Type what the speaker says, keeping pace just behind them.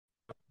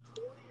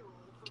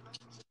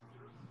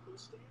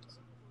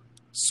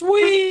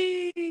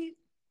Sweet.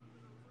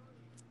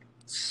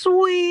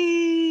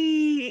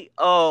 Sweet.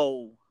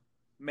 Oh,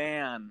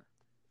 man.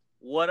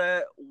 What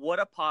a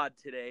pod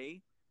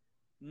today.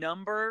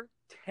 Number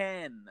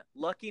 10.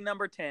 Lucky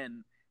number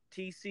 10.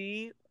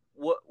 TC,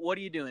 what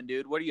are you doing,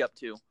 dude? What are you up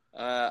to?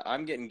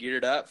 I'm getting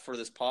geared up for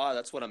this pod.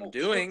 That's what I'm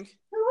doing.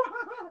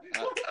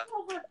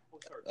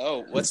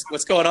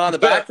 What's going on in the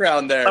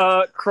background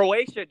there?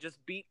 Croatia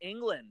just beat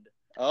England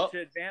Oh, to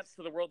advance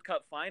to the World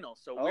Cup final.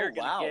 So Oh, we're going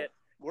to wow. get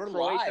We're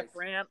Croatia, live.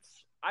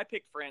 France. I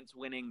picked France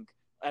winning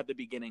at the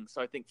beginning,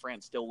 so I think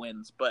France still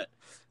wins. But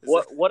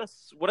Is what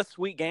a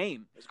sweet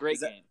game. It's a great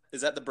game.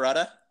 Is that the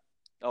Bretta?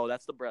 Oh,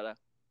 that's the Bretta.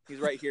 He's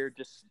right here,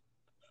 just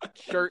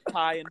shirt,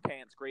 tie, and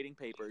pants, grading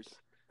papers.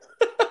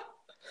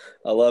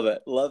 I love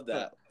it. Love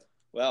that.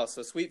 Wow,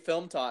 so sweet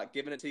film talk,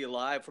 giving it to you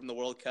live from the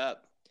World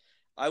Cup.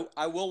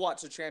 I will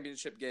watch the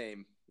championship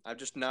game. I'm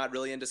just not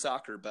really into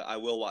soccer, but I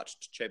will watch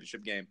the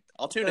championship game.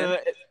 I'll tune in.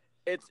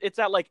 It's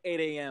at like 8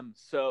 a.m.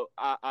 So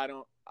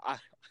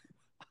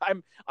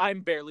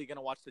I'm barely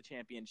gonna watch the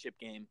championship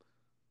game.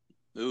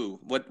 Ooh,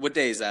 what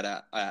day is that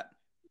at?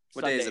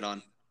 What Sunday. day is it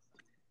on?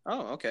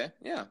 Oh, okay.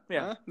 Yeah.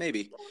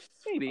 Maybe.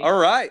 Maybe. All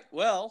right.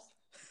 Well,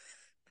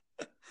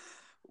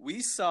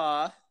 we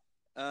saw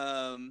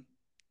Won't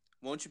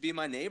You Be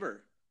My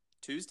Neighbor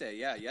Tuesday.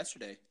 Yeah,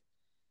 yesterday.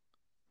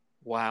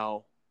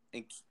 Wow.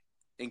 And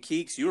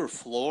Keeks, you were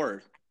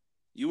floored.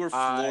 You were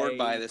floored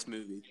by this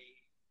movie.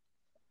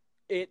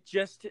 It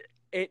just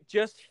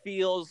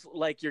feels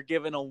like you're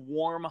given a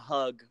warm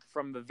hug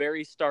from the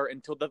very start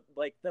until the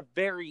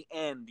very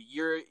end.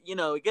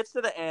 It gets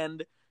to the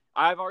end.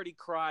 I've already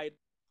cried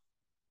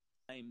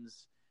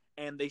times,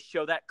 and they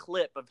show that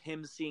clip of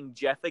him seeing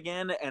Jeff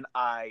again, and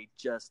I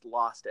just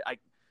lost it. I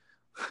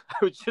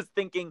was just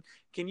thinking,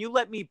 can you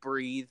let me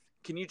breathe?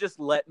 Can you just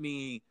let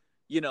me,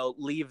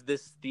 leave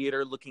this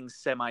theater looking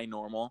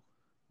semi-normal?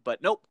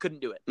 But nope,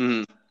 couldn't do it.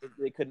 Mm.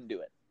 They couldn't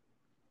do it.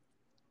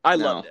 I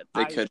loved it.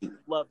 They couldn't.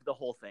 Loved the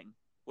whole thing.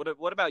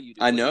 What about you,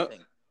 dude? I know.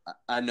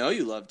 I know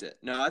you loved it.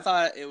 No, I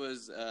thought it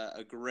was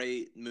a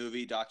great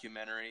movie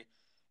documentary.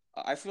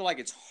 I feel like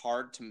it's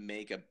hard to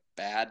make a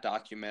bad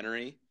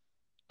documentary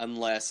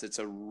unless it's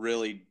a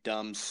really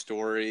dumb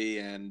story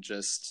and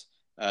just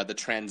the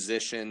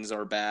transitions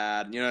are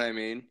bad. You know what I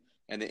mean?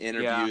 And the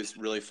interviews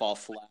really fall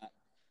flat.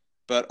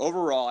 But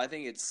overall, I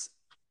think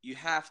you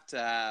have to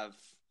have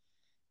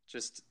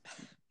just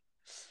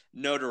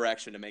no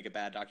direction to make a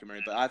bad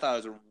documentary. But I thought it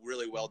was a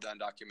really well done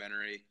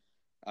documentary.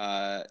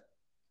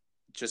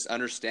 Just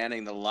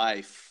understanding the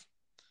life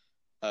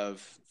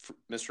of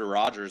Mr.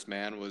 Rogers,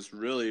 man, was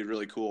really,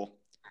 really cool.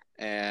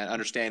 And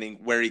understanding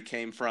where he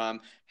came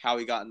from, how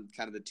he got in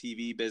kind of the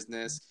TV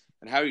business,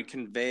 and how he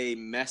convey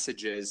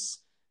messages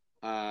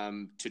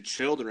to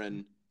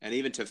children and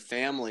even to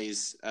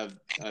families of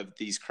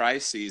these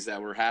crises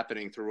that were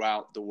happening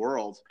throughout the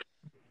world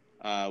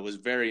was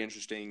very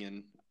interesting.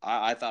 And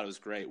I thought it was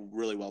great.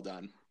 Really well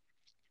done.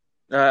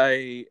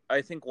 I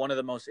think one of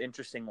the most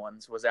interesting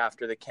ones was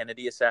after the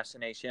Kennedy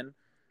assassination.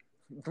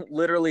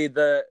 Literally,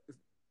 the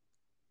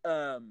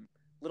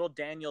little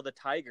Daniel the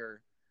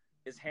tiger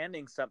is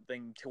handing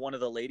something to one of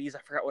the ladies. I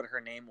forgot what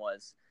her name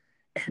was.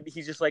 And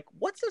he's just like,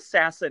 what's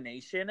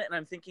assassination? And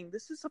I'm thinking,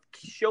 this is a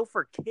show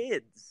for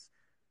kids.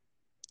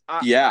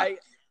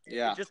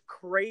 It's just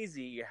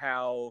crazy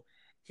how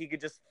he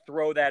could just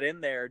throw that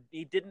in there.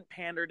 He didn't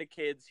pander to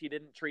kids. He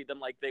didn't treat them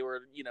like they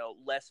were,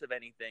 less of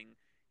anything.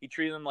 He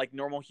treated them like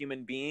normal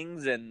human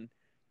beings. And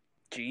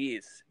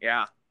geez,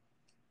 yeah.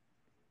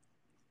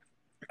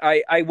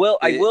 I will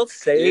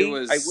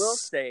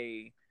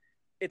say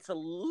it's a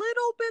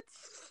little bit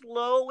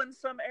slow in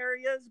some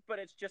areas, but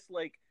it's just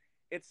like,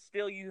 it's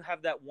still, you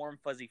have that warm,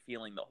 fuzzy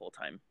feeling the whole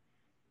time.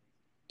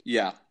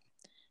 Yeah.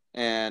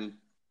 And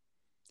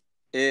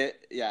I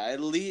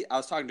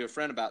was talking to a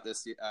friend about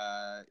this,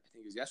 I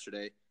think it was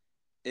yesterday.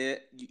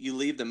 You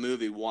leave the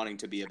movie wanting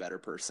to be a better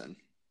person.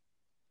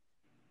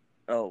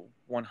 Oh,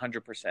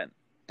 100%.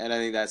 And I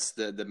think that's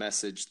the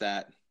message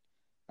that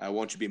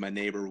Won't You Be My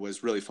Neighbor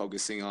was really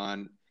focusing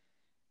on.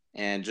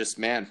 And just,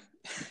 man,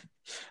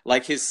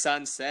 like his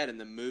son said in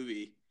the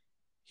movie,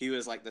 he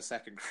was like the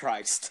second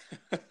Christ.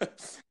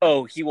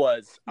 Oh, he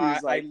was.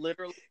 He's like,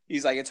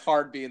 it's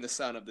hard being the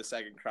son of the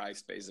second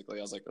Christ, basically.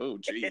 I was like, oh,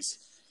 geez.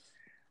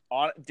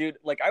 Dude,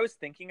 like, I was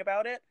thinking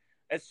about it.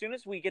 As soon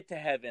as we get to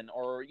heaven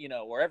or,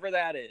 wherever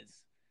that is,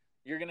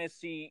 you're going to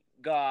see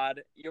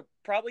God. You'll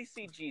probably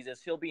see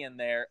Jesus. He'll be in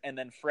there. And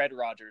then Fred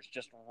Rogers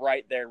just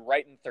right there,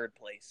 right in third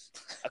place.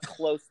 A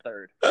close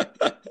third.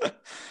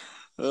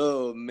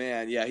 Oh,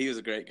 man. Yeah, he was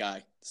a great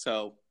guy.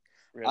 So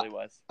really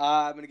was.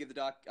 I'm going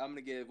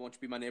to give Won't You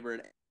Be My Neighbor,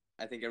 and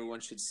I think everyone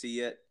should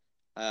see it.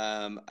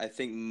 I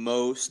think and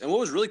what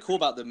was really cool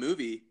about the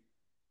movie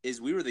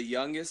is we were the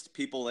youngest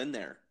people in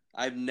there.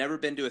 I've never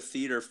been to a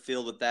theater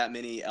filled with that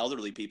many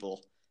elderly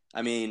people.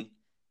 I mean,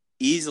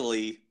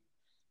 easily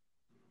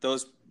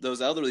those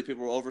elderly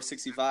people were over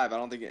 65. I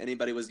don't think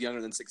anybody was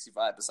younger than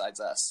 65 besides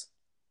us.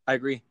 I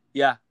agree.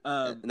 Yeah.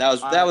 And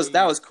that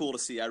was cool to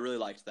see. I really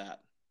liked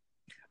that.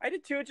 I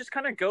did too. It just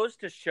kind of goes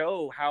to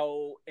show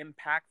how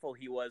impactful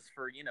he was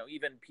for,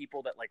 even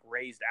people that like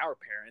raised our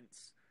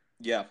parents.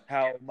 Yeah.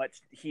 How much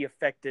he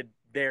affected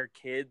their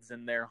kids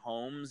and their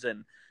homes.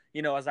 And,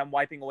 as I'm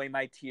wiping away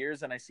my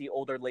tears and I see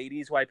older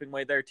ladies wiping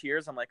away their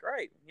tears, I'm like, all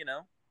right,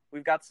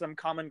 we've got some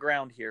common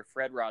ground here.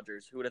 Fred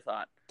Rogers, who would have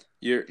thought?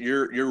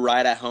 You're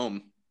right at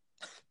home.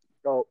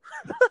 Oh,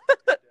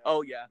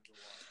 oh yeah.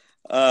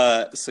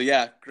 So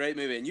yeah, great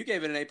movie. And you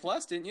gave it an A+,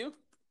 didn't you?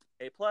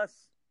 A+. I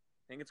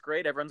think it's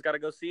great. Everyone's got to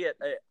go see it.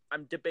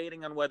 I'm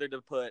debating on whether to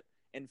put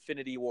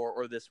Infinity War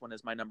or this one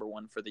as my number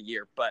one for the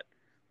year, but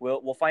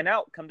we'll find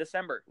out come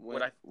December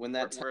when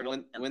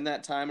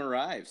that time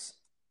arrives.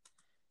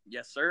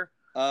 Yes, sir.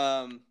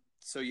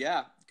 So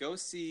yeah, go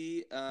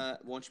see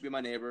Won't You Be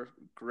My Neighbor?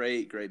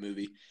 Great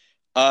movie.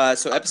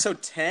 So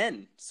episode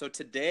 10. So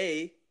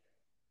today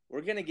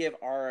we're gonna give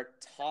our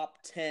top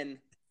 10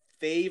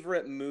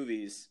 favorite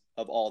movies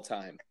of all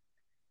time.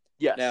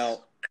 Yes.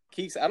 Now,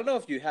 Keeks, I don't know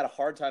if you had a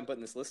hard time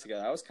putting this list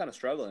together. I was kind of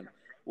struggling.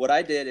 What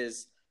I did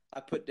is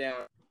I put down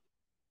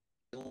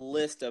a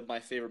list of my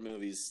favorite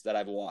movies that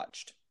I've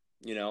watched,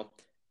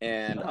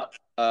 and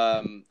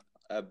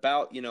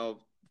about,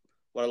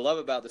 what I love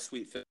about the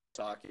Sweet Film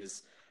Talk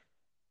is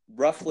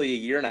roughly a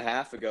year and a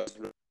half ago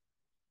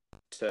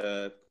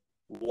to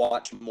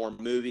watch more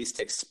movies,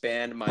 to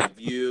expand my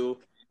view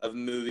of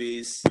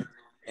movies.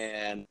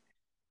 And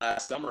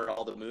last summer,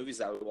 all the movies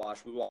that we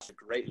watched a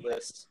great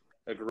list,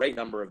 a great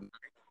number of movies.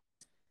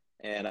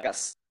 And I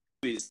got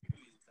movies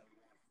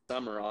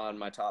summer on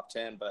my top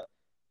 10, but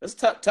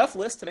it's a tough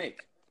list to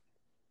make.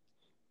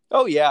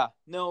 Oh, yeah.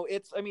 No,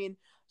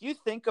 you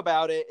think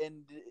about it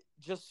and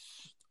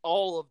just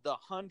all of the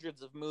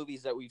hundreds of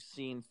movies that we've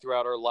seen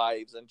throughout our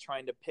lives and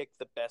trying to pick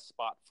the best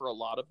spot for a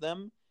lot of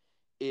them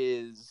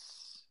it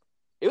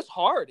was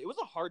hard. It was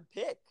a hard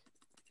pick.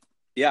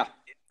 Yeah,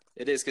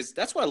 it is, because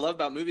that's what I love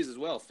about movies as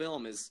well.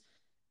 Film is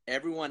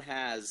everyone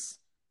has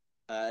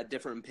a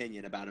different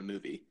opinion about a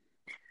movie.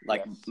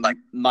 Like, yes.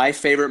 My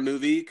favorite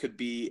movie could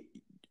be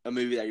a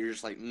movie that you're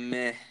just like,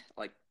 meh,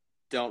 like,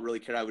 don't really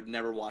care. I would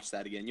never watch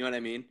that again. You know what I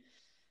mean?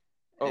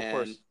 Oh, of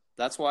course.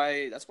 That's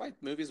why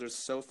movies are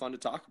so fun to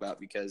talk about,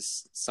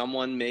 because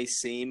someone may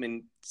see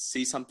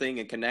something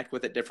and connect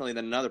with it differently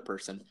than another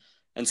person.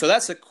 And so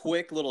that's a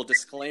quick little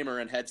disclaimer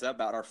and heads up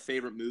about our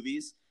favorite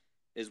movies.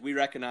 Is we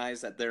recognize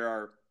that there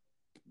are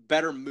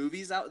better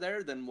movies out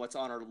there than what's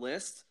on our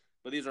list,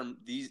 but these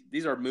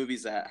are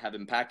movies that have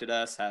impacted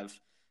us, have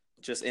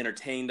just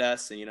entertained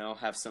us, and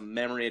have some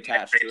memory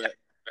attached to it.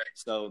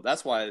 So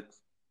that's why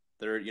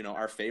they're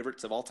our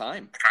favorites of all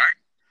time.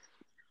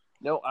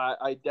 No,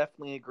 I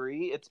definitely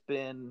agree. It's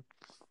been,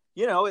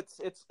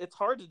 it's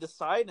hard to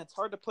decide and it's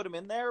hard to put them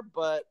in there,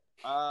 but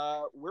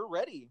we're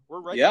ready.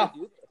 We're ready to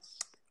do this.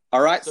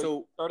 All right,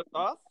 so start us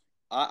off.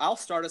 I'll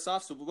start us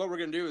off. So what we're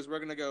gonna do is we're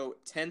gonna go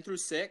 10 through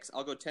 6.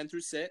 I'll go 10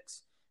 through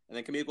 6, and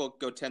then Kamik will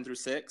go 10 through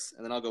 6,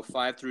 and then I'll go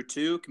 5 through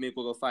 2. Kamik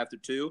will go 5 through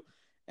 2,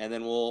 and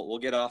then we'll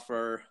get off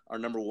our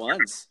number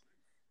ones.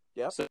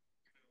 Yeah. So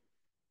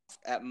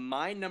at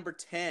my number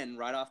 10,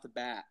 right off the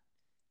bat,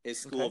 is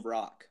School of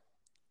Rock.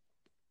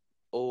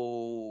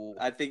 Oh,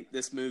 I think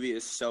this movie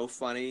is so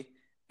funny,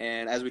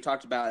 and as we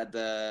talked about at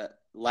the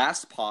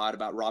last pod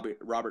about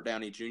Robert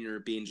Downey Jr.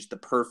 being just the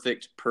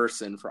perfect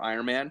person for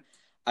Iron Man,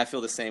 I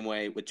feel the same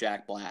way with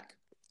Jack Black.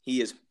 He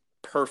is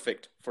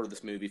perfect for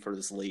this movie, for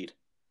this lead.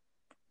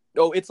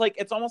 Oh, it's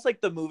almost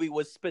like the movie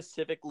was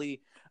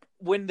specifically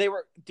when they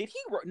were.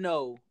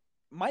 No,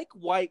 Mike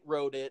White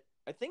wrote it.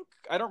 I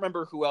don't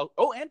remember who else.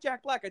 Oh, and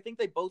Jack Black. I think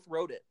they both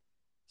wrote it.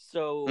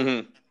 So.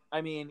 Mm-hmm. I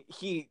mean,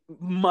 he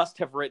must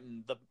have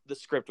written the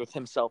script with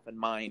himself in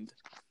mind,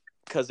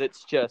 because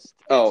it's just.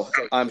 So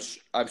I'm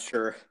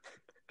sure,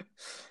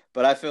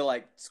 but I feel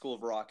like School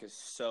of Rock is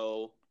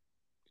so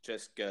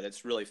just good.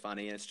 It's really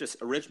funny and it's just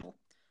original.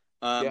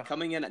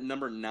 Coming in at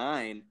number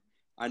 9,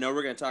 I know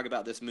we're going to talk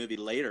about this movie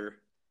later.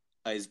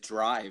 Is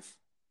Drive.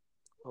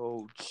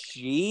 Oh,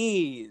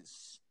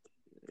 jeez.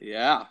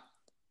 Yeah,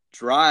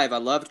 Drive. I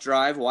loved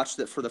Drive. Watched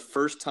it for the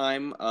first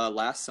time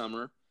last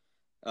summer.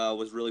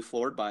 Was really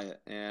floored by it,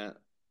 and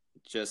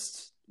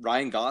just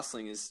Ryan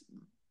Gosling is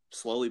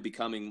slowly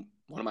becoming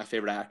one of my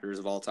favorite actors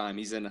of all time.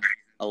 He's in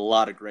a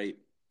lot of great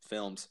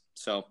films.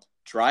 So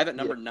Drive at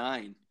number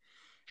 9,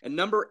 and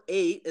number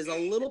 8 is a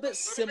little bit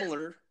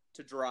similar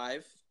to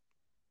Drive.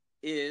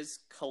 Is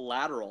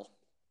Collateral.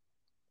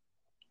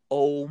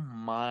 Oh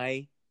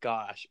my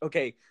gosh.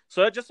 Okay,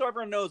 so just so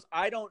everyone knows,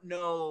 I don't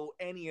know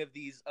any of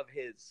these of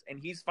his, and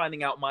he's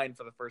finding out mine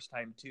for the first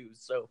time too.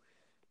 So.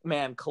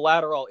 Man,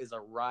 Collateral is a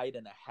ride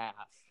and a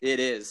half.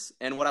 It is.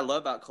 And what I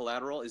love about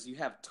Collateral is you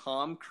have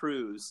Tom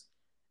Cruise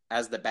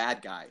as the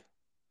bad guy.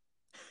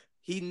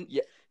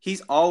 He's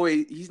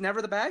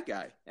never the bad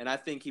guy. And I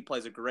think he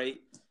plays a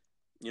great,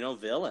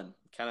 villain,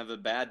 kind of a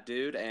bad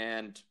dude.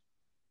 And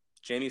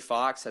Jamie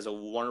Foxx has a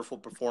wonderful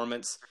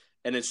performance.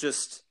 And it's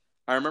just,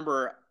 I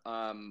remember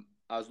I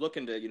was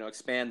looking to,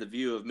 expand the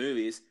view of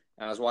movies.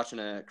 And I was watching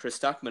a Chris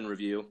Stuckman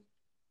review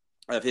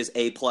of his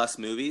A+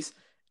 movies.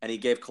 and he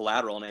gave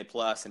Collateral an A+,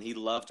 and he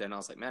loved it. And I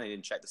was like, man, I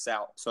didn't check this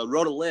out. So I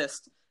wrote a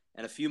list,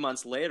 and a few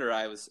months later,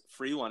 I was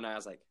free one night. I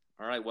was like,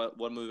 all right, what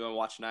movie am I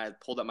watching tonight? I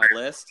pulled up my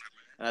list,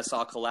 and I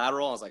saw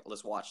Collateral. I was like,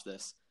 let's watch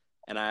this,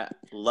 and I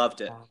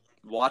loved it.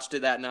 Watched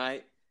it that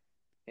night,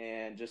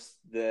 and just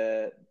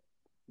the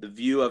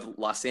view of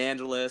Los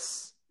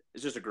Angeles.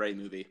 It's just a great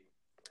movie.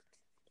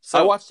 So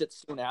I watched it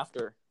soon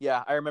after.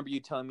 Yeah, I remember you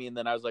telling me, and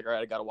then I was like, all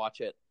right, I got to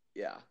watch it.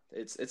 Yeah,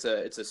 it's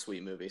a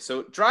sweet movie.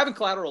 So Drive and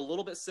Collateral are a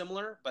little bit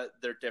similar, but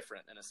they're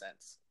different in a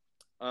sense.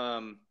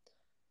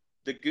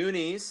 The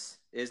Goonies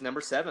is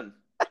number 7.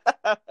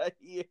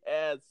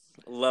 Yes.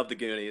 Love The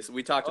Goonies.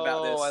 We talked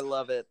about this. Oh, I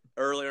love it.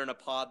 Earlier in a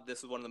pod. This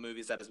is one of the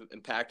movies that has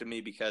impacted me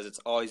because it's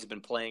always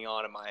been playing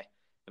on in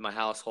my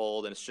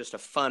household, and it's just a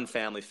fun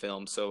family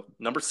film. So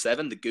number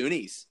 7, The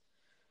Goonies.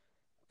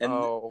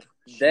 And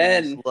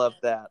then love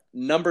that.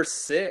 Number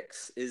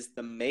 6 is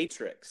The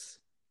Matrix.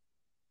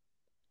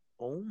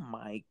 Oh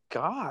my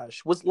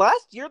gosh. Was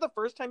last year the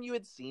first time you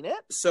had seen it?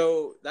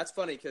 So that's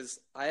funny because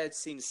I had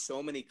seen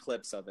so many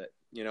clips of it.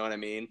 You know what I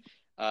mean?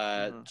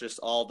 Just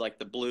all like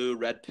the blue,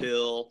 red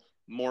pill,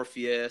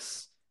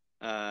 Morpheus,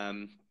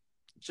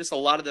 just a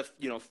lot of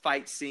the,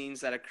 fight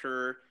scenes that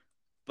occur.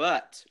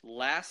 But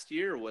last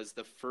year was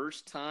the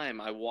first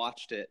time I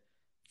watched it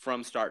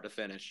from start to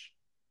finish.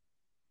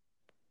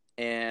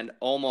 And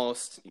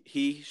almost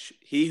he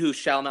who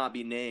shall not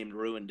be named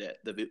ruined it,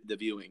 the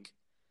viewing.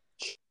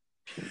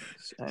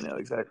 I know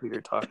exactly what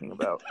you're talking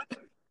about.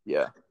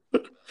 Yeah.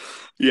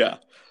 Yeah.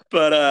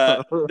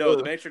 But no,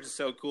 The Matrix is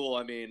so cool.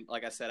 I mean,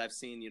 like I said, I've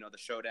seen, the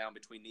showdown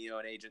between Neo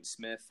and Agent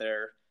Smith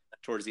there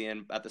towards the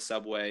end at the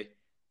subway.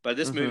 But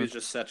this movie is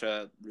just such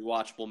a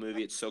rewatchable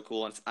movie. It's so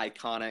cool and it's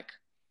iconic.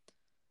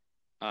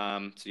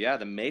 So yeah,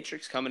 The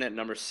Matrix coming in at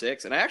number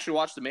 6. And I actually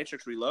watched The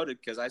Matrix Reloaded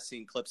because I've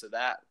seen clips of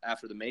that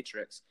after The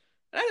Matrix.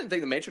 And I didn't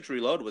think The Matrix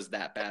Reloaded was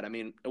that bad. I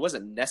mean, it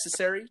wasn't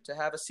necessary to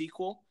have a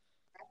sequel.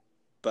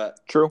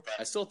 But true.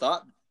 I still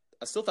thought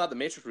The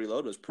Matrix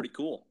Reloaded was pretty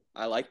cool.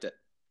 I liked it.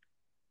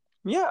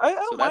 Yeah, I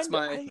so that's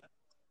my.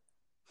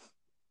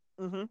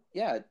 Mm-hmm.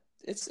 Yeah,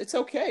 it's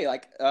okay.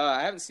 Like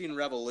I haven't seen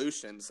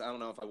Revolutions. I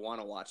don't know if I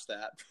want to watch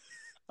that.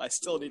 I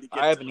still need to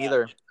get. I haven't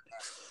either.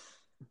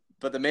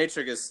 But The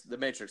Matrix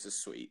is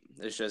sweet.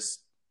 It's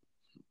just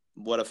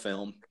what a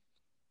film.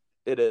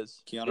 It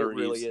is. Keanu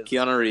Reeves. Really is.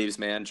 Keanu Reeves,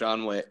 man.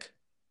 John Wick.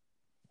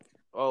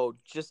 Oh,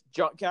 just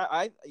John.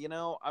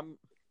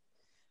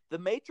 The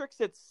Matrix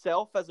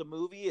itself as a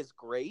movie is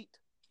great,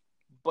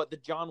 but the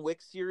John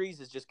Wick series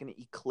is just going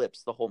to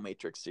eclipse the whole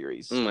Matrix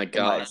series. Oh my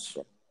gosh.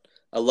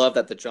 I love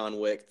that the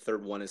John Wick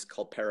third one is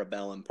called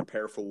Parabellum,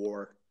 Prepare for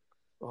War.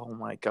 Oh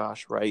my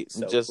gosh, right.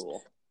 So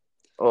cool.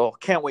 Oh,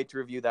 can't wait to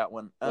review that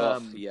one.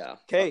 Yeah.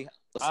 Okay.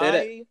 Let's hit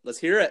it. Let's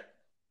hear it.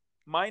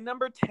 My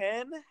number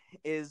 10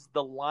 is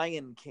The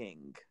Lion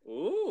King.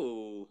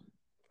 Ooh.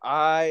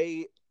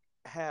 Growing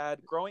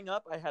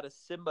up, I had a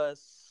Simba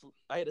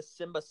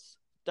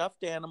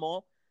stuffed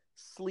animal,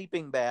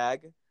 sleeping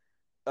bag,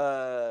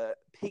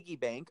 piggy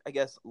bank, I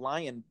guess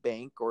lion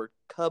bank or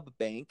cub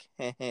bank,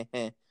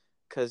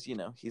 because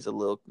he's a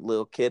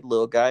little kid,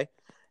 little guy,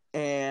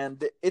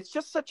 and it's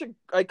just such an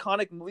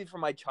iconic movie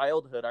from my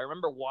childhood. I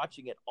remember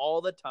watching it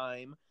all the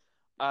time.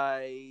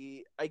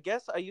 I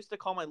guess I used to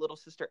call my little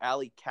sister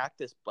Allie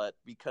Cactus Butt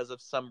because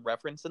of some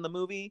reference in the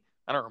movie.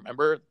 I don't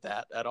remember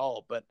that at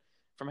all, but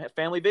from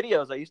family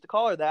videos, I used to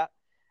call her that.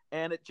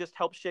 And it just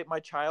helped shape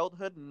my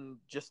childhood and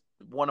just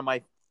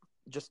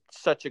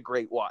such a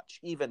great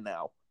watch, even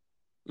now.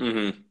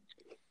 Mm-hmm.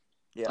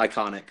 Yeah.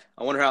 Iconic.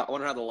 I wonder how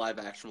the live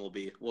action will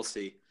be. We'll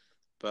see.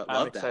 But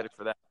I'm excited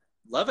for that.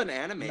 Love an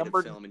animated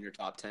film in your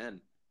top 10.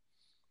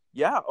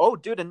 Yeah. Oh,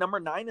 dude. And number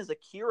 9 is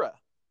Akira.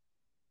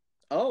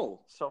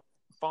 Oh. So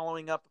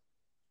following up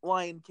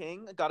Lion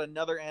King, I got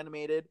another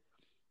animated.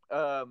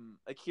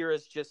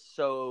 Akira's just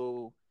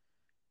so...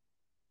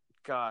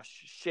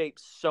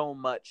 shapes so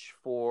much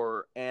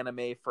for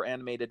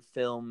animated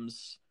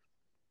films.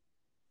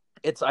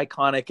 It's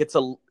iconic.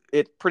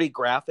 It's pretty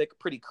graphic,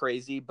 pretty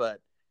crazy,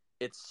 but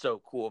it's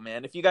so cool,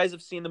 man. If you guys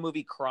have seen the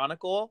movie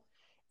Chronicle,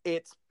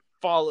 it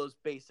follows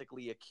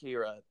basically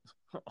Akira,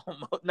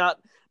 not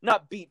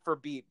beat for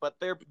beat, but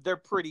they're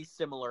pretty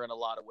similar in a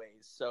lot of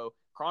ways. So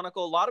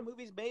Chronicle, a lot of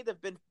movies made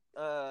have been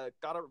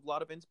got a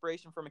lot of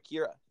inspiration from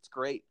Akira. It's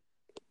great,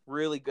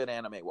 really good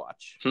anime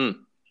watch.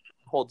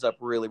 Holds up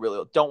really, really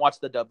well. Don't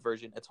watch the dub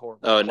version. It's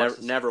horrible. Oh,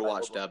 never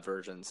watch dub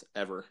versions,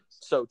 ever.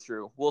 So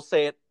true. We'll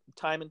say it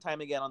time and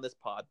time again on this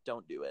pod.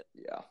 Don't do it.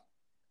 Yeah.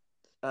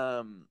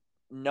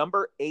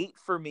 Number 8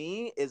 for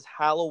me is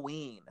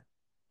Halloween.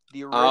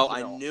 The original. Oh,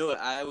 I knew it.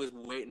 I was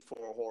waiting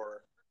for a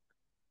horror.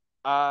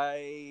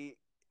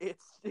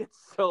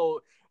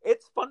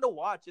 It's fun to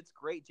watch. It's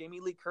great. Jamie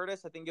Lee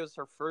Curtis, I think it was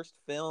her first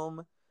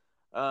film.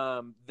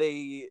 There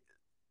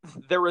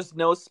was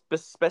no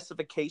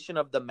specification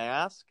of the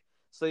mask.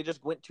 So they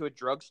just went to a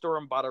drugstore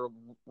and bought a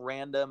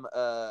random,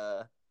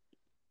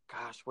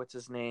 what's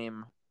his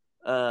name?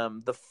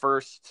 The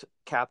first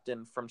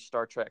captain from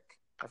Star Trek.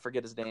 I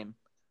forget his name.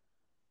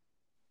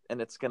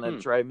 and it's gonna Hmm.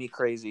 drive me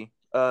crazy.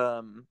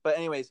 But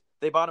anyways,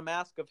 they bought a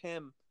mask of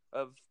him,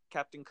 of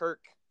Captain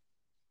Kirk,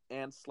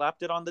 and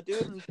slapped it on the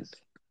dude, and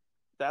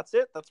that's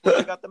it. That's where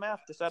they got the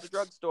mask, just at a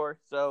drugstore.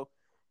 So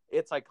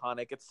it's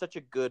iconic. It's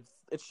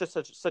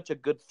just such a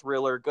good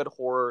thriller, good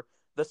horror.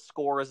 The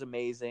score is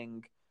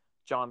amazing.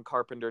 John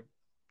Carpenter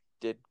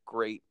did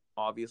great,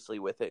 obviously,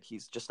 with it.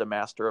 He's just a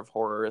master of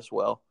horror as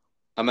well.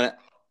 I'm gonna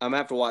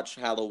have to watch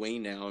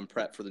Halloween now and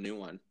prep for the new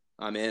one.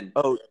 I'm in.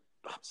 Oh,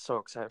 I'm so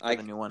excited for I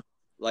the new one.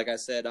 Like I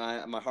said,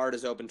 my heart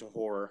is open to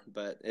horror,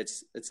 but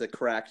it's a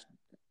cracked.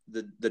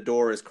 The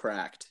door is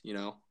cracked,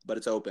 but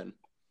it's open.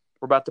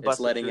 We're about to It's bust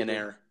it letting through, in dude.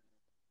 air.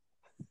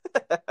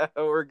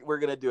 we're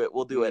gonna do it.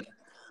 We'll do it.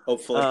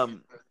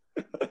 Hopefully,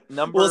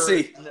 Number we'll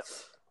see.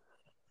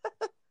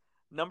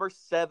 Number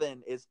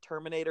 7 is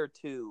Terminator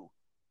 2,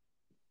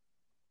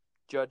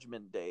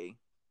 Judgment Day.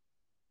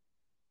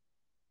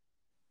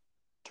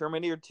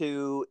 Terminator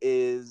 2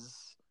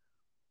 is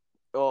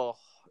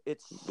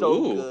it's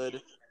so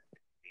good.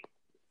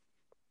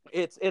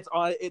 It's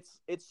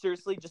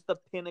seriously just the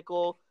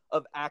pinnacle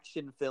of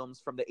action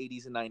films from the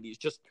 80s and 90s.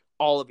 Just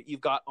all of it.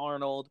 You've got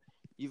Arnold,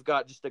 you've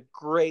got just a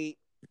great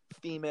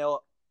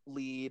female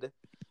lead.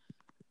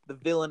 The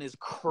villain is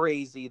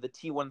crazy, the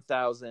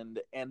T-1000,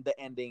 and the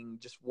ending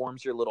just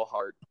warms your little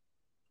heart.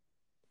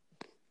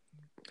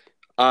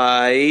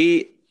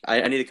 I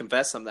need to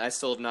confess something. I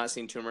still have not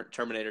seen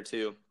Terminator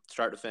 2,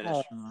 start to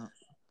finish.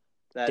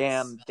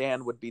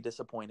 Dan would be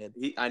disappointed.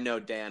 I know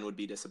Dan would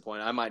be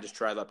disappointed. I might just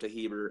drive up to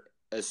Heber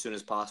as soon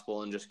as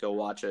possible and just go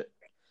watch it.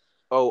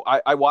 Oh,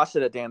 I watched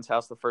it at Dan's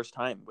house the first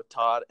time with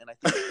Todd, and I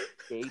think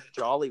Gabe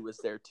Jolly was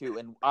there too,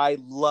 and I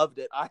loved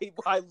it.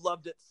 I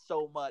loved it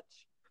so much.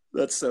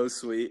 That's so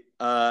sweet.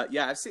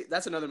 Yeah,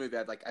 that's another movie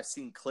I've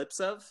seen clips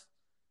of.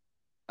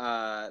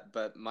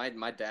 But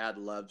my dad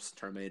loves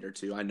Terminator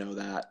 2. I know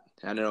that.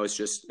 I know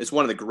it's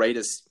one of the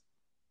greatest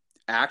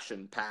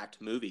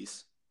action-packed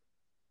movies.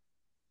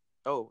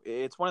 Oh,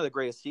 it's one of the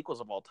greatest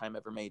sequels of all time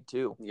ever made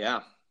too.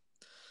 Yeah.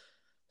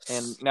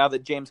 And now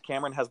that James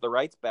Cameron has the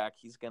rights back,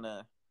 he's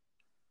gonna.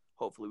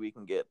 Hopefully, we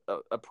can get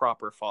a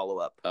proper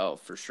follow-up. Oh,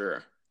 for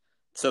sure.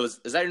 So is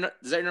that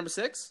your number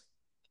 6?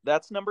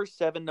 That's number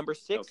 7. Number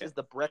 6 is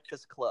The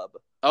Breakfast Club.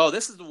 Oh,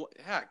 this is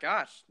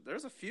gosh.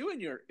 There's a few in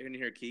here,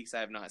 Keeks, I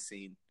have not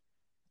seen.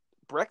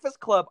 Breakfast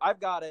Club, I've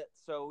got it,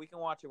 so we can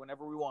watch it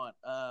whenever we want.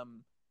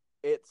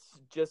 It's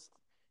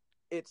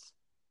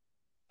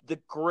the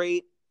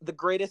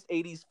greatest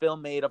 80s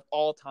film made of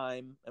all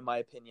time, in my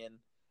opinion.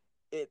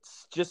 It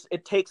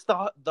takes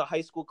the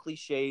high school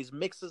cliches,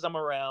 mixes them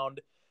around.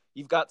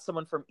 You've got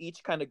someone from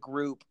each kind of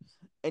group,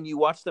 and you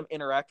watch them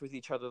interact with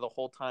each other the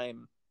whole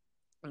time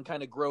and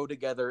kind of grow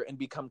together and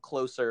become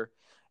closer.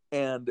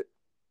 And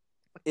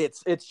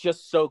it's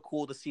just so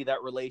cool to see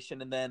that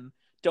relation. And then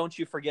Don't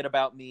You Forget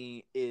About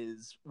Me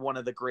is one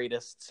of the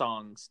greatest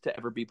songs to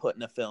ever be put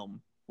in a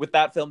film. With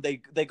that film, they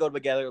go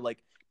together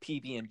like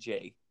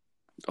PB&J.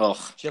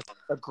 Oh, just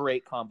a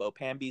great combo.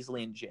 Pam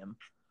Beesly and Jim.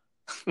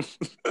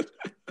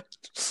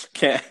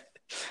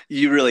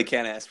 You really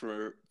can't ask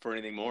for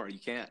anything more. You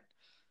can't.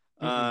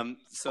 Mm-hmm.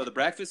 So The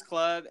Breakfast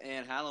Club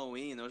and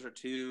Halloween, those are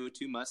two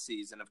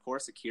must-sees. And, of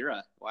course,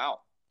 Akira.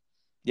 Wow.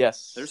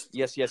 Yes. There's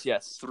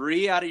Yes.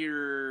 3 out of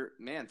your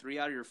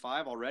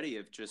 5 already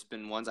have just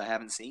been ones I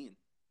haven't seen.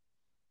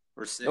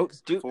 Or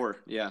 6. 4.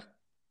 Yeah.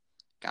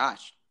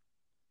 Gosh.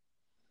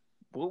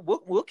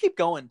 We'll keep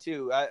going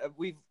too.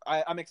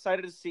 I'm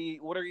excited to see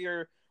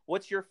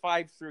what's your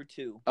 5 through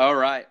 2. All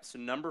right. So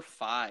number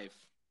 5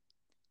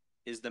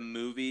 is the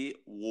movie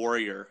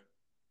Warrior.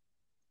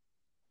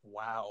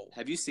 Wow.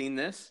 Have you seen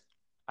this?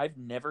 I've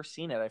never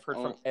seen it. I've heard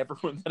from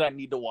everyone that I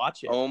need to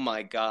watch it. Oh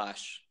my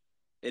gosh.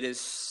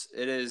 This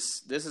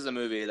is a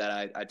movie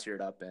that I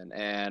teared up in,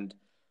 and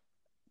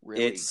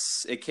really?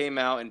 It came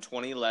out in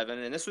 2011,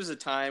 and this was a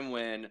time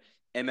when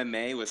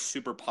MMA was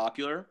super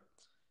popular.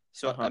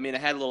 So I mean, it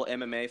had a little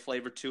MMA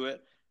flavor to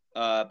it.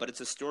 But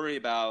it's a story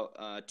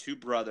about 2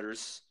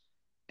 brothers,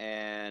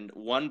 and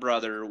one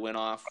brother went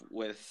off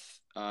with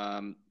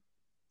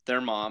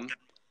their mom,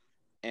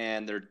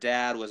 and their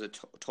dad was a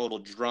total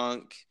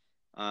drunk.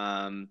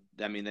 I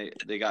mean,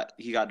 he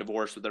got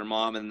divorced with their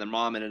mom, and their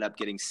mom ended up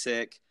getting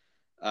sick,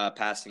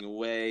 passing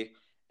away.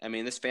 I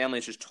mean, this family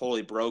is just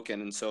totally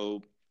broken, and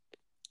so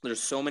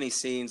there's so many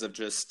scenes of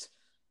just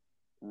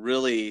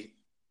really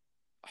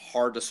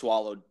hard to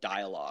swallow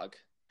dialogue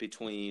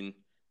between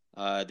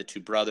the 2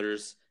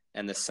 brothers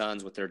and the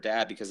sons with their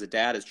dad, because the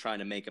dad is trying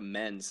to make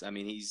amends. I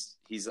mean, he's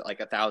like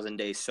 1,000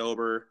 days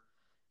sober.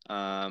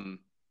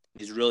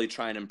 He's really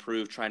trying to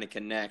improve, trying to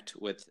connect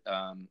with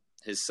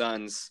his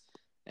sons.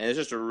 And it's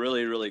just a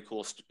really, really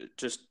cool,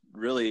 just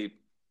really,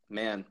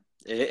 man,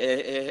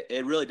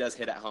 it really does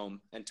hit at home.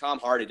 And Tom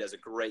Hardy does a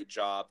great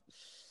job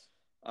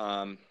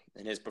in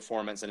his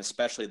performance, and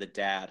especially the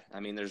dad. I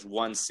mean, there's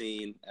one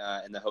scene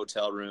in the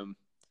hotel room,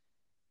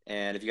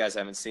 and if you guys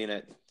haven't seen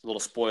it, a little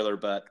spoiler,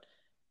 but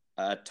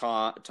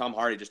Tom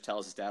Hardy just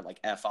tells his dad, like,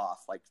 F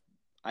off. Like,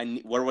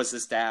 where was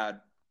this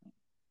dad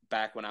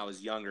back when I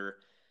was younger?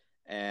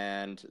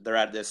 and they're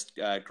at this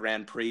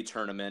Grand Prix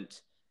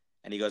tournament,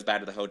 and he goes back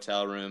to the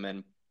hotel room,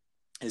 and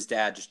his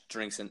dad just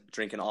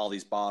drinking all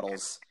these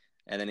bottles,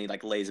 and then he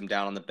like lays him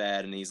down on the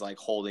bed, and he's like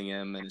holding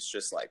him, and it's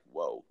just like,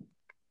 whoa.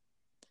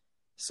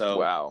 So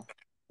Wow.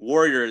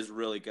 Warrior is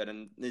really good,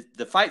 and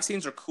the fight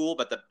scenes are cool,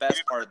 but the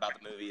best part about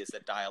the movie is the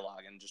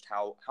dialogue and just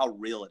how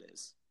real it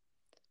is.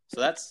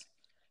 So that's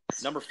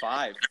number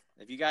 5.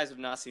 If you guys have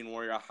not seen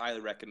Warrior, I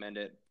highly recommend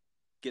it.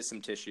 Get some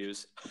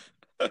tissues.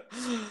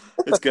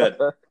 It's good.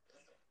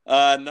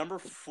 Number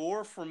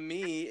 4 for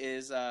me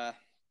is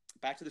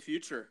Back to the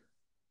Future.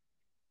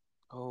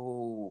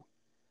 Oh,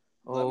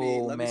 Let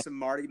me man. some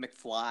Marty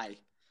McFly.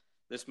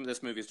 This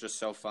movie is just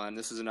so fun.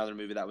 This is another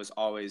movie that was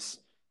always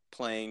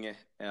playing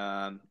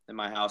in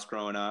my house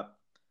growing up,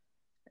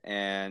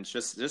 and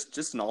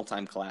just an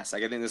all-time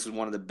classic. I think this is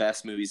one of the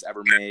best movies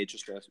ever made.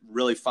 Just a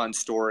really fun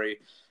story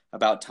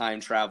about time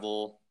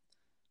travel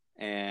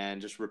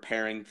and just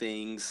repairing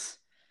things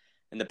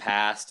in the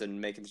past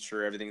and making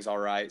sure everything's all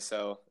right.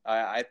 So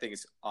I think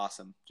it's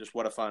awesome. Just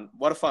what a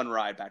fun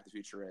ride Back to the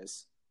Future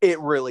is. It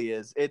really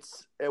is.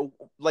 It's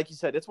like you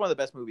said, it's one of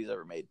the best movies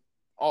ever made,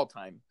 all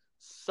time.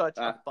 Such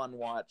a fun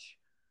watch.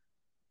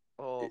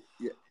 Oh,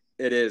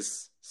 it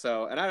is.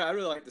 So, and I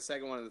really like the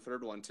second one and the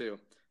third one too.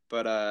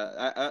 But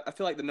I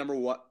feel like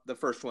the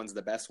first one's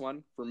the best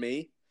one for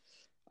me.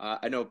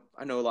 I know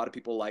a lot of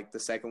people like the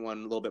second one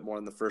a little bit more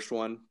than the first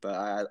one,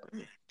 but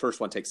first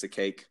one takes the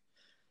cake.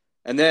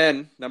 And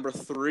then number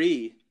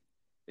 3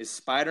 is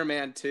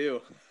Spider-Man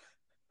 2.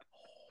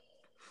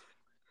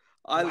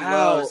 I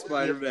love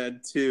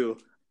Spider-Man 2.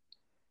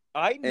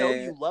 I know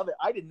you love it.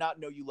 I did not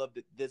know you loved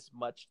it this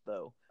much,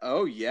 though.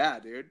 Oh, yeah,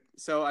 dude.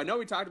 So I know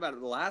we talked about it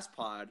in the last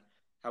pod,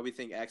 how we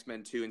think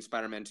X-Men 2 and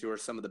Spider-Man 2 are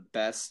some of the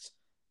best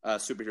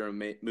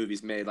superhero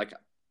movies made. Like,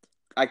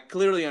 I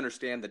clearly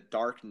understand The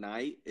Dark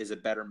Knight is a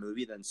better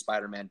movie than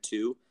Spider-Man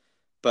 2,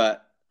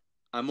 but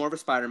I'm more of a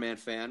Spider-Man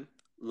fan.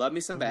 Love me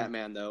some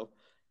Batman, though.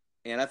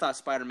 And I thought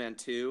Spider-Man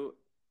 2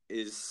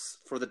 is,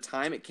 for the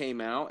time it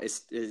came out,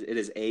 it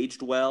has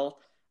aged well.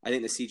 I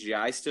think the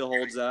CGI still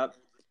holds up.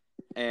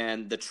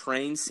 And the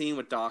train scene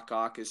with Doc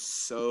Ock is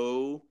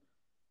so...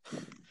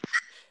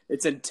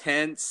 It's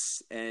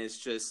intense, and it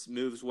just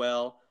moves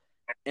well.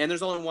 And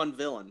there's only one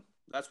villain.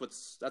 That's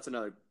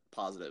another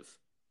positive.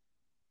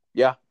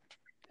 Yeah.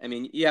 I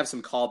mean, you have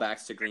some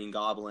callbacks to Green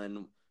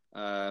Goblin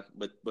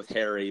with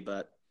Harry,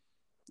 but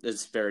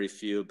there's very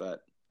few.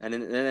 And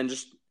then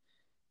just...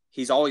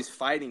 He's always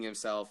fighting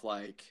himself,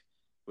 like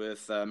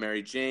with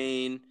Mary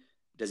Jane.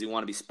 Does he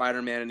want to be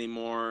Spider-Man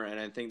anymore? And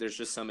I think there's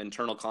just some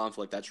internal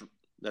conflict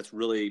that's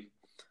really,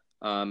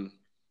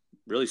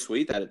 really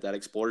sweet that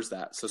explores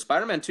that. So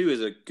Spider-Man 2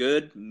 is a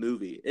good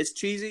movie. It's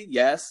cheesy,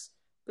 yes,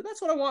 but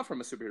that's what I want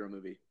from a superhero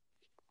movie.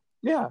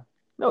 Yeah,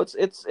 no,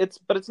 it's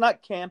but it's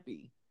not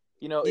campy.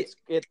 You know, it's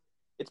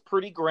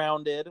pretty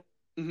grounded.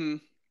 Mm-hmm.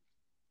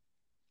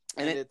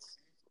 And it's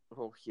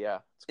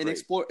it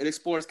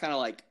explores kind of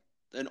like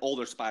an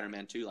older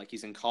Spider-Man too. Like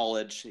he's in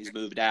college, he's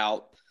moved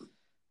out.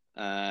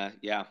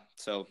 Yeah.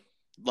 So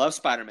love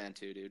Spider-Man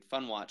 2, dude.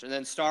 Fun watch. And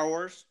then Star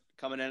Wars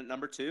coming in at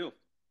number 2.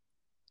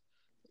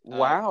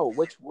 Wow.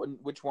 Which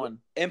one?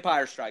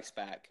 Empire Strikes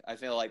Back. I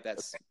feel like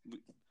that's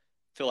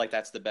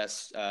the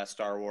best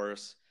Star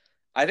Wars.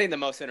 I think the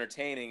most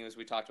entertaining, as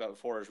we talked about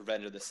before, is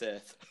Revenge of the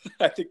Sith.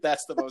 I think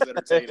that's the most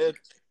entertaining.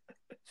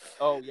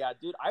 Oh yeah,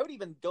 dude. I would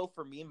even go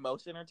for me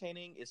most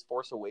entertaining is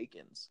Force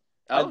Awakens.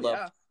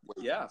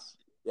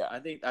 Yeah,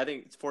 I think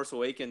Force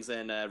Awakens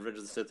and Revenge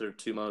of the Sith are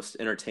 2 most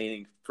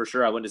entertaining for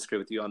sure. I wouldn't disagree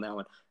with you on that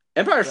one.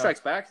 Empire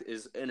Strikes Back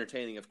is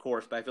entertaining, of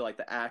course, but I feel like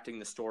the acting,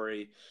 the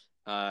story,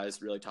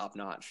 is really top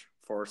notch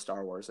for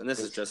Star Wars. And this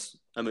is just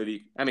a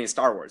movie. I mean,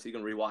 Star Wars. You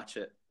can rewatch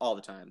it all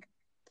the time.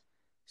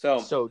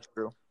 So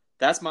true.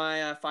 That's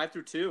my 5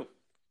 through 2.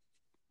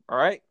 All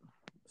right.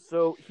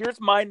 So here's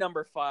my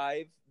number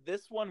 5.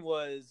 This one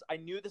I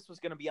knew this was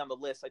going to be on the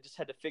list. I just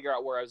had to figure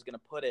out where I was going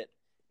to put it.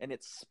 And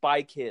it's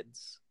Spy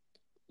Kids.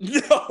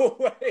 No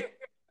way.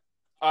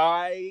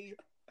 Are you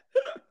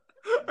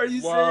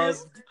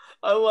serious?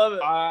 I love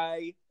it.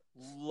 I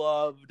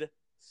loved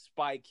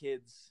Spy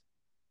Kids.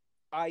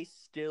 I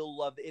still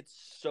love it. It's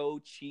so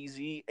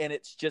cheesy and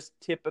it's just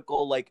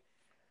typical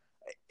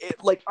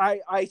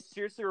I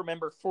seriously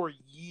remember for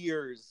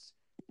years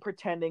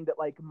pretending that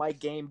like my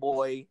Game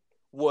Boy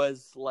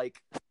was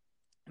like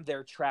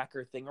their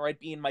tracker thing, or I'd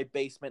be in my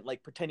basement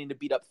like pretending to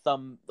beat up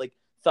thumbs.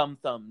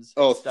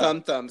 Oh,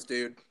 thumbs,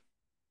 dude.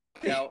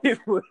 Yeah.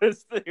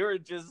 It's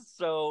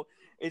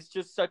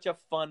just such a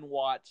fun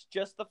watch.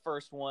 Just the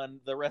first one.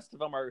 The rest of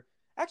them are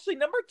actually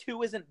number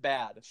 2 isn't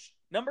bad.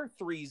 Number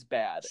 3's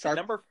bad. And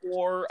number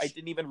 4 I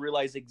didn't even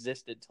realize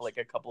existed till like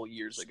a couple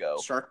years ago.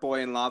 Shark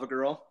Boy and Lava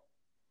Girl.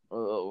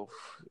 Oh.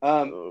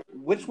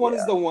 Which one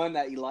is the one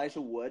that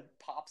Elijah Wood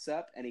pops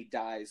up and he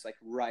dies like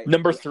right?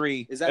 Number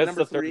 3. Is that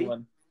number 3? Third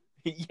one.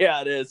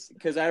 Yeah, it is.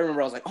 Because I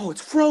remember I was like, oh,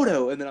 it's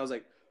Frodo, and then I was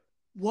like,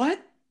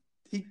 what?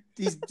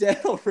 He's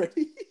dead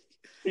already.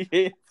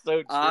 It's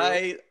so true.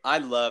 I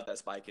love that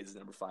Spy Kids is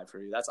number 5 for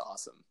you. That's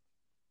awesome.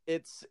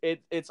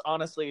 it's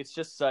honestly it's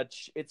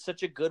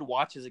such a good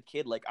watch as a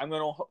kid. Like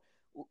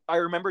I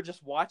remember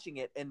just watching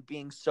it and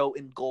being so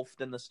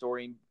engulfed in the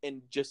story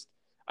and just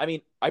I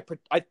mean I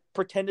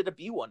pretended to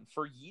be one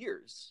for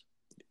years.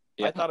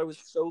 Yeah. I thought it was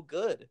so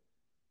good.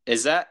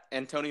 Is that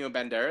Antonio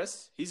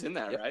Banderas? He's in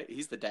that, Yep. right?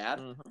 He's the dad.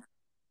 Mm-hmm.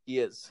 He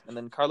is, and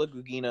then Carla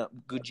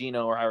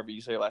Gugino, or however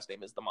you say her last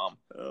name, is the mom.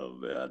 Oh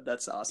man,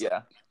 that's awesome.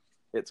 Yeah,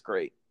 it's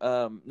great.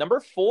 Number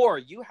 4,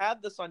 you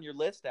had this on your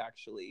list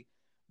actually,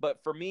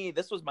 but for me,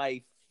 this was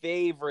my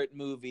favorite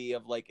movie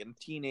of like in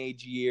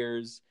teenage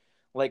years,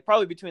 like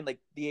probably between like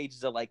the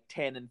ages of like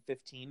 10 and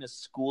 15. Is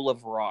School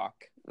of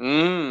Rock.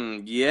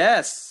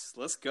 Yes,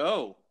 let's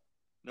go.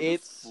 Number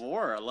It's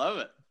 4. I love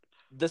it.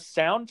 The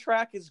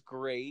soundtrack is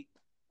great,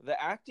 the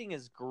acting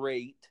is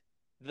great,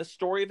 the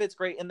story of it's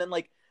great, and then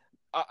like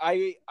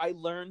I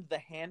learned the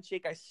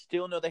handshake. I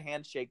still know the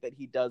handshake that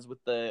he does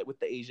with the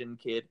Asian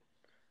kid,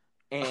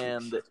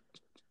 and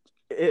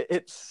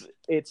it's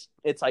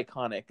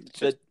iconic.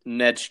 Just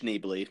Ned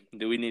Schneebly.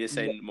 Do we need to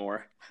say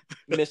more?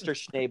 Mr.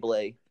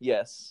 Schneebly,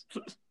 yes,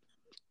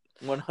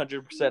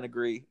 100%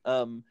 agree.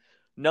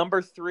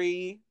 Number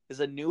 3 is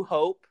A New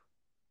Hope.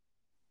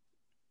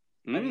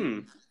 I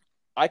mean,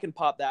 I can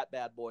pop that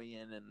bad boy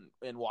in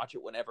and watch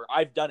it whenever.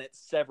 I've done it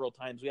several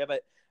times.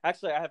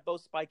 I have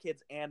both Spy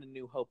Kids and A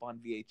New Hope on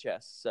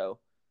VHS, so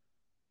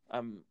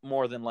I'm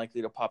more than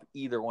likely to pop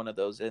either one of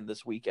those in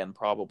this weekend,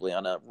 probably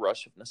on a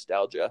rush of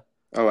nostalgia.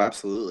 Oh,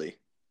 absolutely.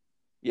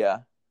 Yeah.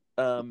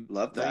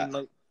 Love that. I mean,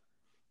 like,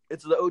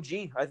 it's the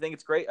OG. I think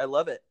it's great. I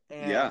love it.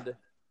 And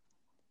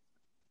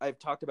I've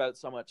talked about it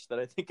so much that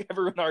I think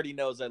everyone already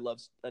knows I love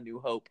A New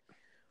Hope.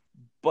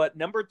 But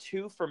number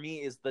 2 for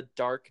me is The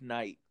Dark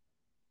Knight.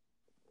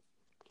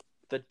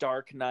 The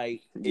Dark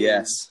Knight.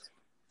 Yes.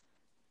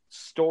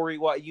 Story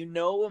what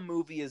a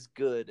movie is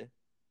good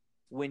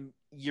when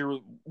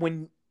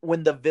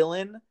the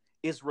villain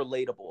is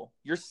relatable.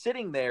 You're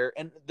sitting there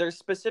and there's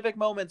specific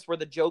moments where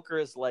the Joker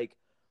is like,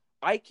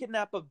 I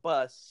kidnap a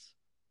bus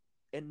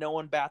and no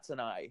one bats an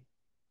eye.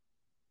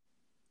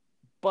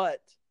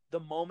 But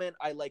the moment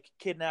I like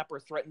kidnap or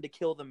threaten to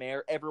kill the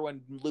mayor,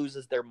 everyone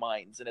loses their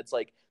minds. And it's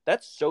like,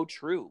 that's so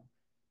true.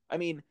 I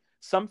mean,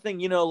 something,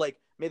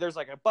 like maybe there's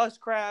like a bus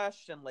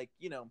crash and like,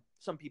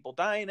 some people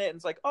die in it. And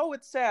it's like, oh,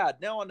 it's sad.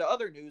 Now on to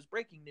other news,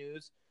 breaking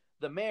news.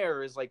 The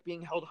mayor is like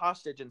being held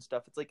hostage and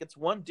stuff. It's like, it's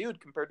one dude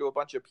compared to a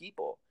bunch of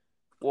people.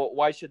 Well,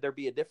 why should there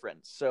be a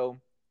difference? So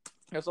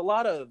there's a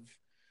lot of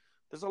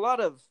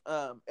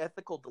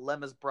ethical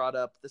dilemmas brought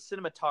up. The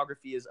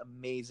cinematography is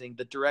amazing.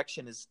 The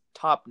direction is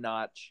top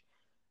notch.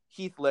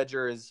 Heath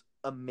Ledger is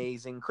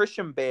amazing.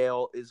 Christian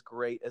Bale is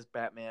great as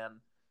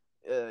Batman.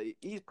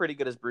 He's pretty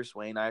good as Bruce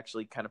Wayne. I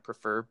actually kind of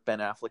prefer Ben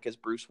Affleck as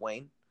Bruce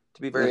Wayne,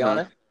 to be very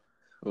honest.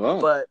 Whoa.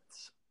 But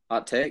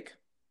hot take.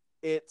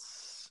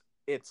 It's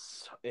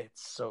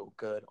so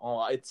good.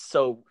 Oh,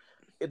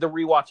 the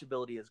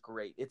rewatchability is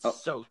great.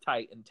 It's so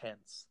tight and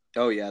tense.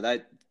 Oh yeah,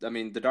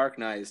 The Dark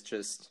Knight is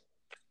just,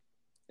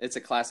 it's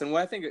a class. And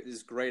what I think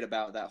is great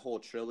about that whole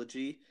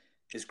trilogy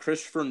is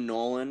Christopher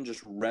Nolan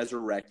just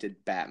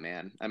resurrected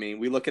Batman. I mean,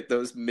 we look at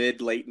those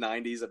late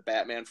 90s of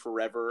Batman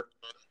Forever,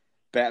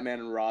 Batman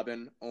and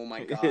Robin. Oh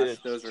my gosh,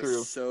 those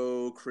are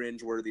so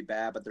cringeworthy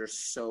bad, but they're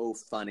so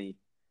funny.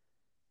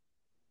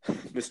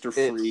 Mr.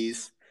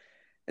 Freeze.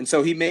 And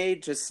so he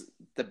made just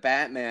the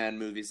Batman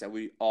movies that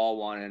we all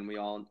wanted and we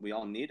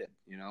all needed,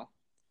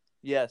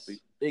 Yes,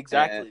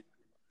 exactly.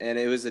 And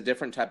it was a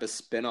different type of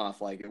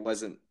spin-off. Like it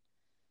wasn't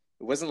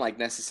like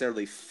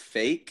necessarily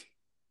fake.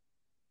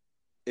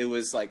 It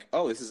was like,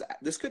 oh,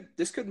 this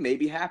could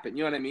maybe happen.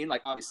 You know what I mean?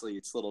 Like obviously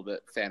it's a little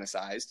bit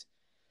fantasized.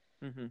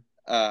 Mm-hmm.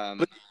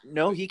 But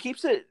no,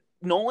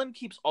 Nolan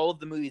keeps all of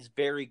the movies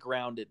very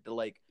grounded to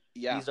like,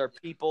 these are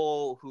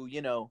people who,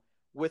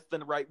 with the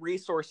right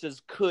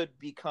resources could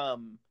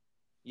become,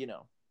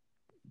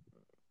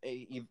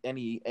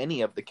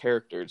 any of the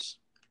characters.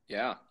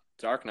 Yeah.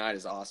 Dark Knight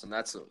is awesome.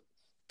 That's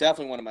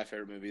definitely one of my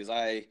favorite movies.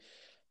 I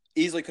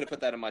easily could have put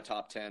that in my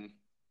top 10,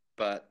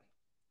 but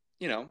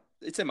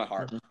it's in my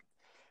heart.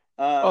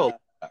 Mm-hmm.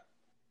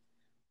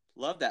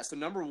 Love that. So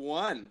number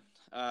 1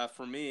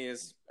 for me,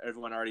 as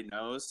everyone already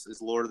knows,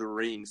 is Lord of the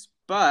Rings,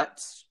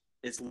 but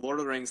it's Lord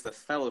of the Rings: The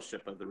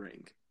Fellowship of the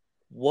Ring.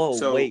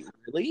 Whoa, wait,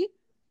 really?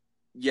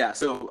 Yeah,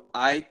 so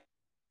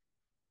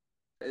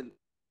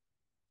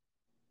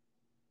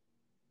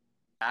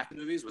back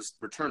movies was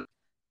Return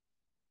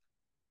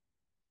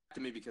to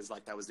me because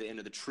like that was the end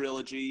of the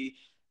trilogy.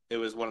 It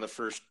was one of the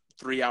first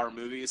 3-hour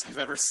movies I've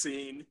ever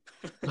seen.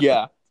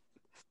 Yeah.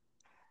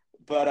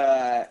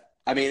 But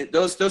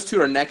those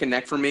two are neck and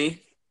neck for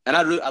me, and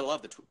I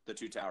love the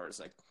Two Towers.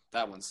 Like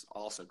that one's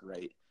also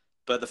great.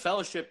 But The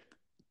Fellowship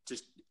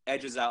just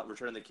edges out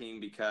Return of the King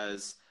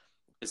because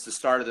it's the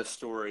start of the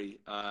story.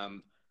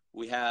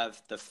 We have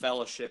the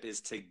Fellowship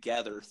is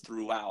together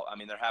throughout. I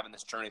mean, they're having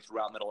this journey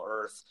throughout Middle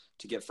Earth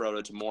to get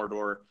Frodo to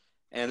Mordor,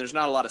 and there's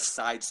not a lot of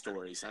side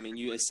stories. I mean,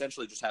 you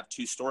essentially just have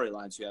 2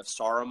 storylines. You have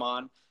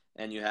Saruman,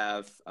 and you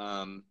have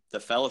the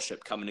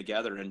Fellowship coming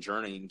together and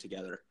journeying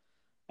together.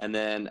 And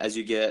then as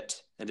you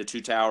get into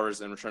Two Towers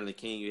and Return of the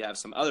King, you have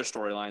some other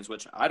storylines,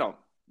 which I don't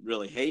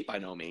really hate by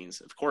no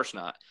means. Of course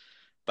not.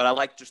 But I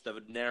like just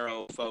the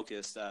narrow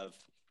focus of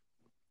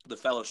the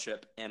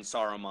Fellowship and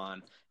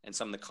Saruman and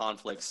some of the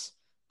conflicts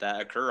that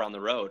occur on the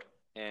road.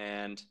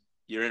 And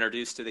you're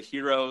introduced to the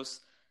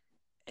heroes.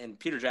 And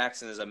Peter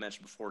Jackson, as I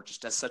mentioned before,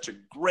 just does such a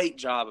great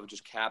job of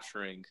just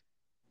capturing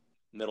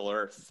Middle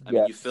Earth. I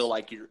mean, you feel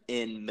like you're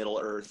in Middle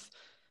Earth.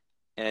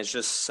 And it's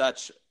just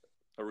such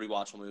a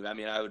rewatchable movie. I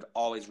mean, I would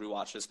always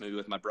rewatch this movie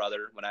with my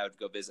brother when I would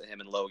go visit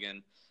him in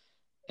Logan.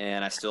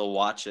 And I still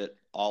watch it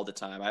all the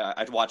time.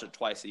 I'd watch it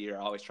twice a year.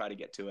 I always try to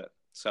get to it.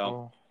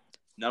 So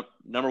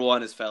number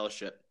one is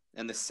Fellowship.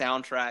 And the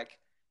soundtrack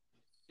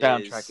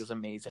is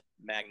amazing.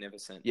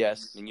 Magnificent.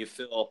 Yes. And you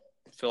feel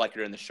like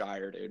you're in the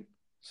Shire, dude.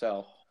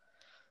 So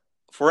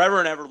forever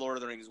and ever, Lord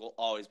of the Rings will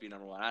always be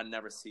number one. I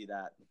never see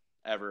that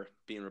ever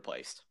being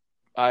replaced.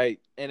 And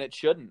it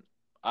shouldn't.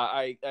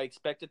 I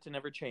expect it to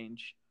never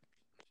change.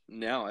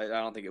 No, I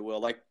don't think it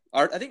will.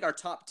 I think our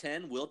top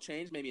 10 will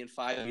change maybe in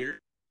 5 years.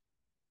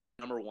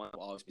 Number one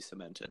will always be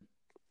cemented.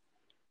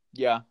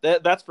 Yeah,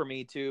 that's for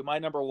me too. My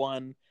number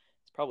one,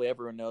 probably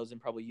everyone knows,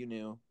 and probably you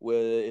knew,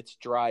 it's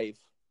Drive.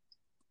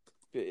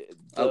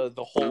 The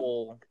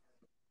whole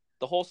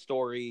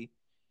story,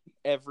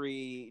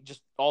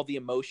 just all the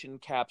emotion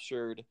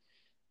captured,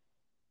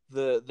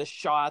 the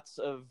shots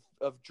of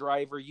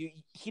Driver.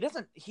 He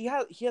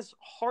has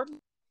hardly.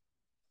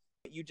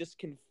 You just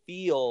can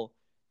feel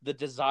the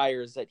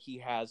desires that he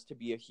has to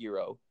be a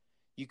hero.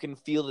 You can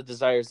feel the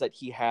desires that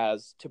he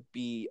has to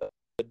be a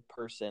good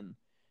person,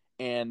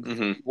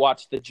 and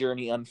watch the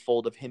journey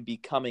unfold of him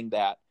becoming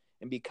that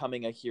and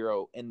becoming a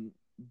hero and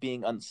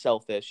being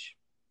unselfish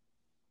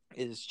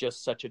is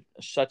just such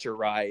a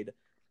ride.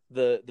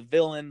 The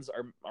villains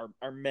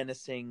are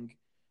menacing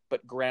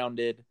but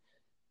grounded.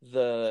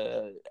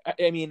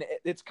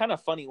 It's kind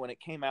of funny when it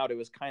came out. It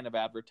was kind of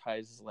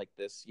advertised as like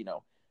this,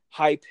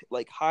 high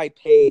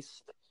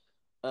paced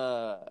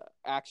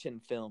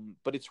action film,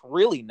 but it's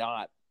really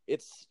not.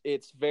 It's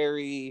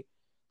very.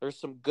 There's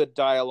some good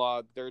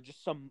dialogue. There are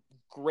just some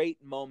great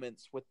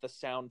moments with the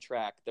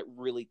soundtrack that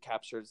really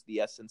captures the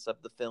essence of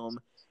the film.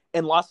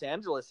 And Los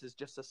Angeles is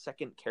just a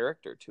second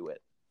character to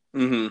it.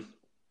 Mm-hmm.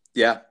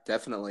 Yeah,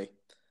 definitely.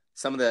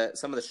 Some of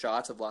the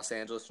shots of Los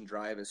Angeles and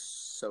Drive is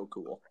so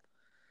cool.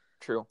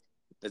 True.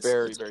 It's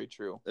very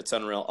true. It's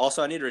unreal.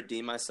 Also, I need to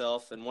redeem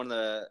myself. In one of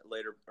the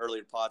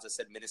earlier pods, I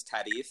said Minas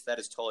Tirith. That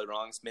is totally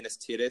wrong. It's Minas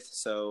Tirith.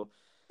 So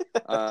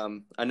I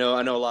know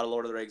a lot of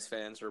Lord of the Rings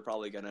fans are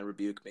probably going to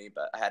rebuke me,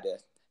 but I had to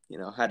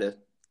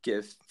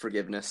give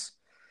forgiveness.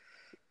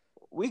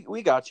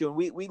 We got you, and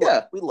we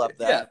love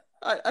that.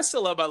 Yeah. I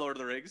still love my Lord of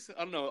the Rings.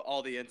 I don't know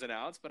all the ins and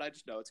outs, but I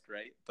just know it's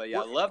great. But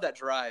yeah, I love that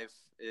Drive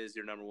is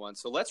your number one.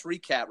 So let's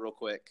recap real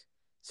quick.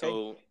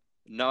 So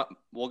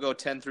we'll go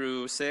 10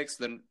 through 6,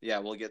 then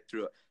we'll get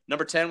through it.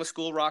 Number 10 was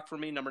School Rock for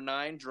me. Number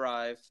 9,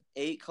 Drive.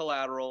 8,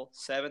 Collateral.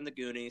 7, The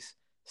Goonies.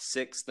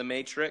 6, The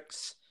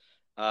Matrix.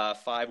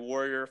 5,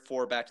 Warrior.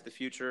 4, Back to the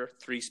Future.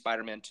 3,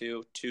 Spider-Man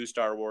 2. 2,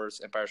 Star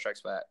Wars, Empire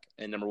Strikes Back.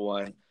 And number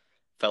 1,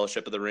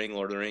 Fellowship of the Ring,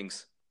 Lord of the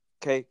Rings.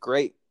 Okay,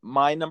 great.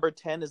 My number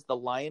 10 is The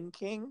Lion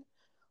King,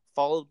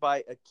 followed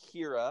by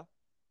Akira.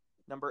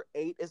 Number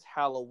 8 is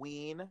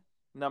Halloween.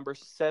 Number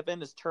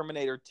 7 is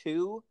Terminator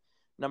 2.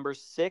 Number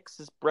 6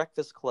 is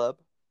Breakfast Club.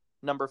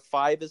 Number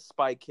 5 is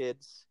Spy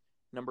Kids.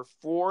 Number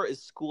 4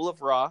 is School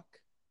of Rock.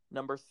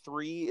 Number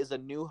 3 is A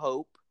New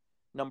Hope.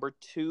 Number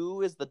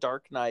 2 is The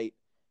Dark Knight.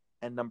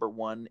 And number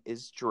 1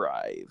 is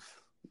Drive.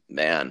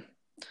 Man.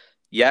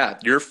 Yeah,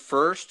 your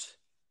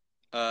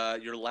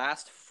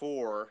last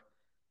 4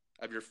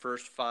 of your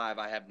first 5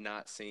 I have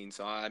not seen,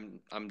 so I'm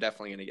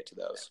definitely going to get to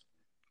those.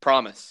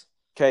 Promise.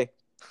 Okay.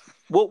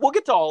 We'll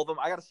get to all of them.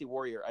 I got to see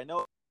Warrior. I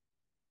know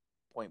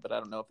point, but I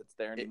don't know if it's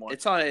there anymore.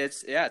 It's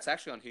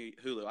actually on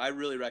Hulu. I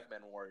really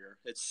recommend Warrior.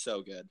 It's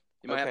so good.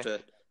 You might have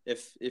to,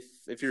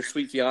 if your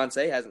sweet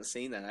fiance hasn't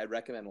seen that, I'd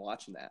recommend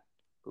watching that.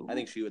 Ooh. I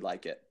think she would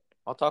like it.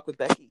 I'll talk with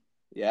Becky.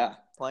 Yeah.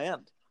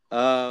 Planned.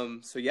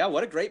 So yeah,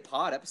 what a great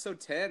pod. Episode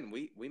 10.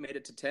 We made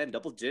it to 10,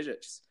 double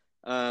digits.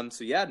 So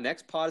yeah,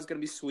 next pod is going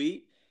to be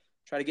sweet.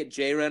 Try to get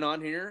J-Ren on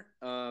here,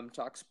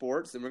 talk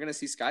sports, and we're going to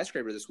see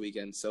Skyscraper this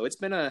weekend. So it's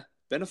been a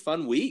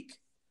fun week.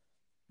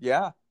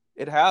 Yeah,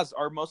 it has.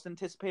 Our most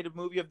anticipated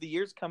movie of the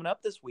year is coming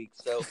up this week.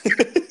 So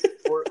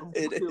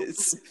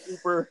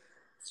we're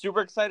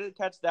super excited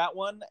to catch that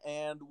one.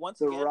 And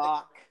once again,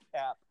 Rock.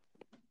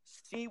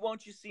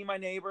 Won't You See My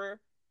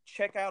Neighbor?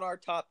 Check out our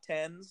top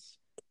 10s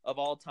of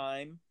all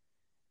time.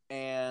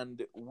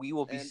 And we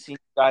will be seeing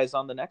you guys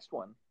on the next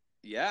one.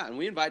 Yeah, and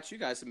we invite you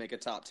guys to make a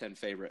top 10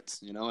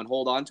 favorites, and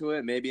hold on to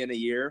it. Maybe in a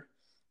year,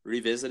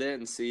 revisit it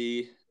and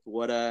see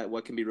what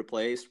can be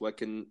replaced, what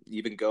can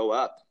even go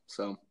up.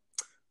 So,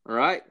 all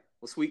right.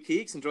 Well, sweet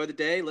geeks, enjoy the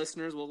day,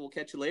 listeners. We'll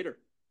catch you later.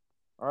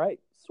 All right.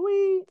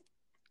 Sweet.